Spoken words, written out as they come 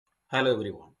Hello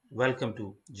everyone, welcome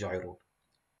to Joyroute.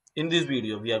 In this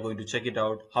video, we are going to check it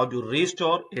out how to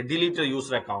restore a deleted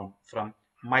user account from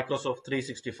Microsoft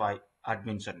 365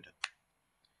 Admin Center.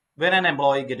 When an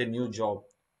employee gets a new job,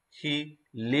 he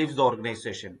leaves the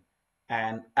organization,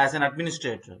 and as an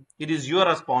administrator, it is your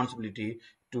responsibility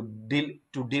to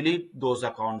delete those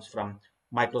accounts from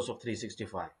Microsoft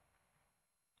 365.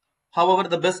 However,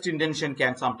 the best intention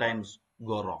can sometimes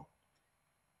go wrong.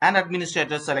 An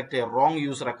administrator select a wrong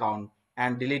user account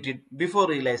and delete it before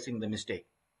realizing the mistake.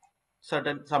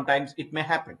 Sometimes it may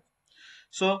happen.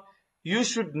 So you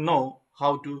should know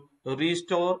how to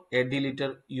restore a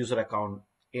deleted user account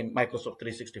in Microsoft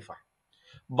 365.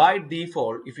 By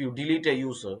default, if you delete a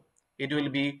user, it will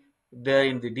be there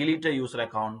in the deleted user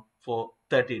account for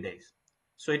 30 days.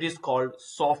 So it is called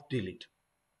soft delete.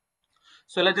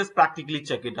 So let us practically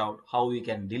check it out how we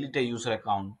can delete a user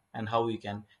account and how we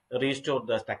can restore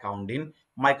that account in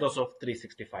Microsoft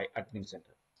 365 Admin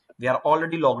Center. We are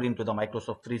already logged into the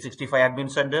Microsoft 365 Admin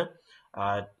Center.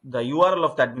 The URL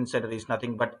of the Admin Center is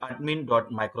nothing but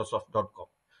admin.microsoft.com.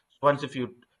 So once if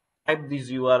you type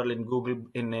this URL in Google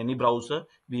in any browser,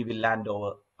 we will land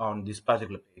over on this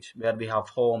particular page where we have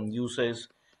home, users,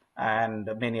 and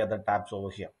many other tabs over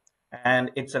here.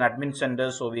 And it's an admin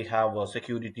center, so we have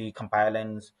security,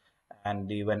 compliance, and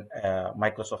even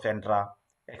Microsoft Entra,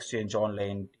 Exchange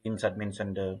Online, Teams Admin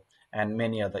Center, and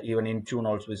many other. Even Intune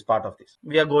also is part of this.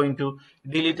 We are going to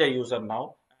delete a user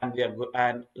now, and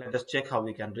and let us check how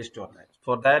we can restore that.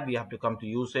 For that, we have to come to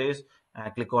users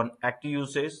and click on active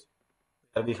users.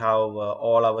 We have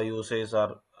all our users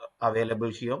are available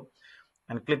here,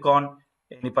 and click on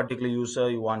any particular user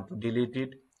you want to delete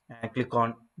it, and click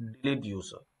on delete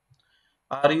user.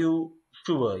 Are you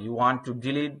sure you want to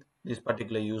delete this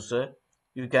particular user?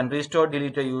 You can restore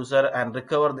delete a user and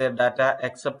recover their data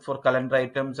except for calendar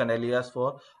items and alias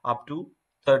for up to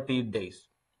 30 days.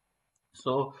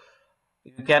 So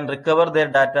you can recover their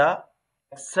data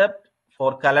except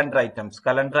for calendar items.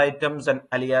 Calendar items and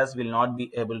alias will not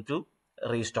be able to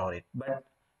restore it. But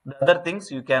the other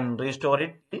things you can restore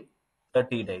it in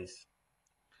 30 days.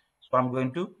 So I'm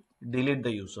going to delete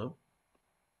the user.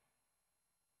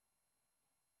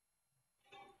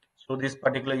 So this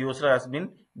particular user has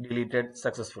been deleted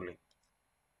successfully.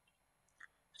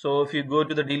 So if you go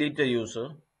to the deleted user,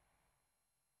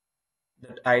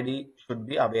 that ID should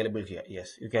be available here.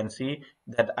 Yes, you can see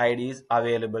that ID is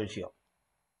available here.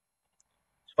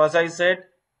 So as I said,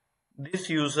 this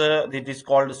user, it is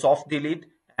called soft delete,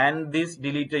 and this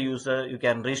deleted user, you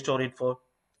can restore it for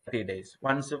 30 days.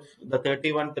 Once if the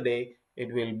 31st day,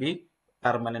 it will be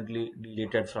permanently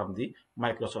deleted from the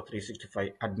Microsoft 365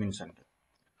 Admin Center.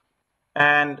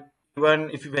 And even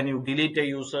if when you delete a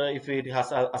user, if it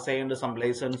has assigned some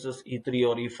licenses, E3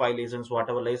 or E5 license,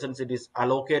 whatever license it is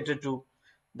allocated to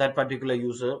that particular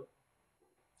user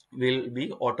will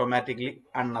be automatically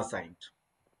unassigned.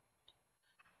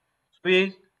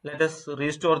 Let us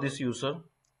restore this user.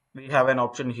 We have an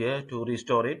option here to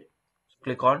restore it.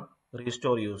 Click on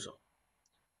restore user.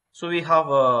 So we have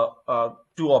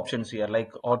two options here,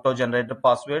 like auto generated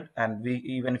password, and we,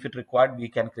 even if it required, we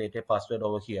can create a password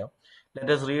over here. Let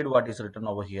us read what is written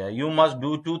over here. You must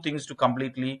do two things to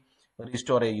completely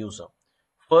restore a user.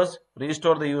 First,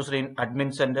 restore the user in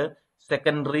admin center.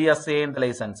 Second, reassign the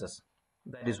licenses.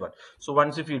 That is what. So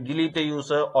once if you delete a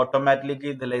user,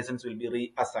 automatically the license will be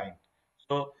reassigned.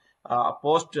 So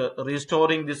post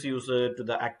restoring this user to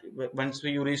the active, once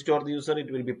you restore the user, it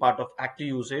will be part of active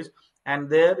usage, and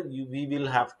there we will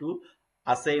have to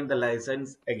assign the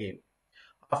license again.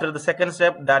 After the second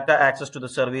step, data access to the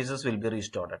services will be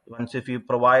restored. Once if you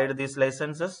provide these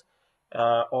licenses,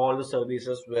 all the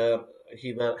services where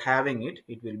he were having it,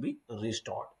 it will be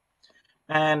restored.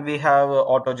 And we have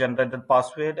auto generated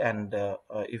password, and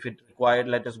if it required,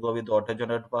 let us go with the auto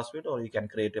generated password, or you can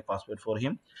create a password for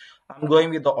him. I'm going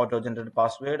with the auto generated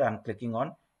password and clicking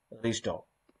on restore.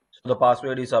 So the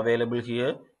password is available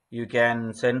here. You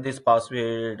can send this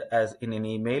password as in an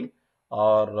email,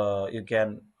 or you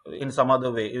can in some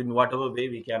other way, in whatever way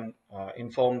we can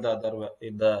inform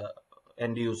the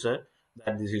end user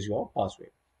that this is your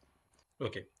password.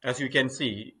 Okay, as you can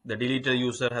see, the deleted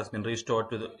user has been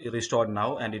restored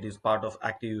now, and it is part of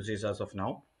active usage as of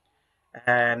now.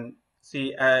 And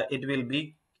see, it will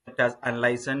be kept as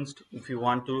unlicensed. If you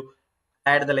want to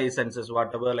add the licenses,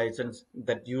 whatever license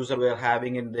that user were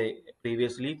having in the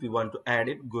previously, if you want to add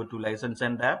it, go to license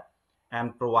and tab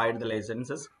and provide the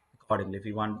licenses accordingly. If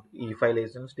you want E5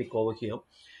 license, click over here.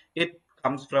 It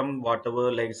comes from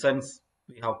whatever license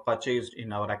we have purchased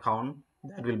in our account,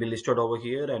 that will be listed over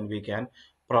here, and we can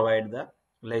provide the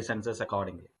licenses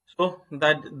accordingly. So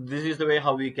that this is the way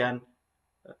how we can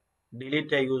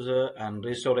delete a user and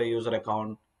restore a user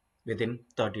account within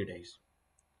 30 days.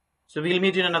 So we'll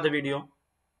meet in another video.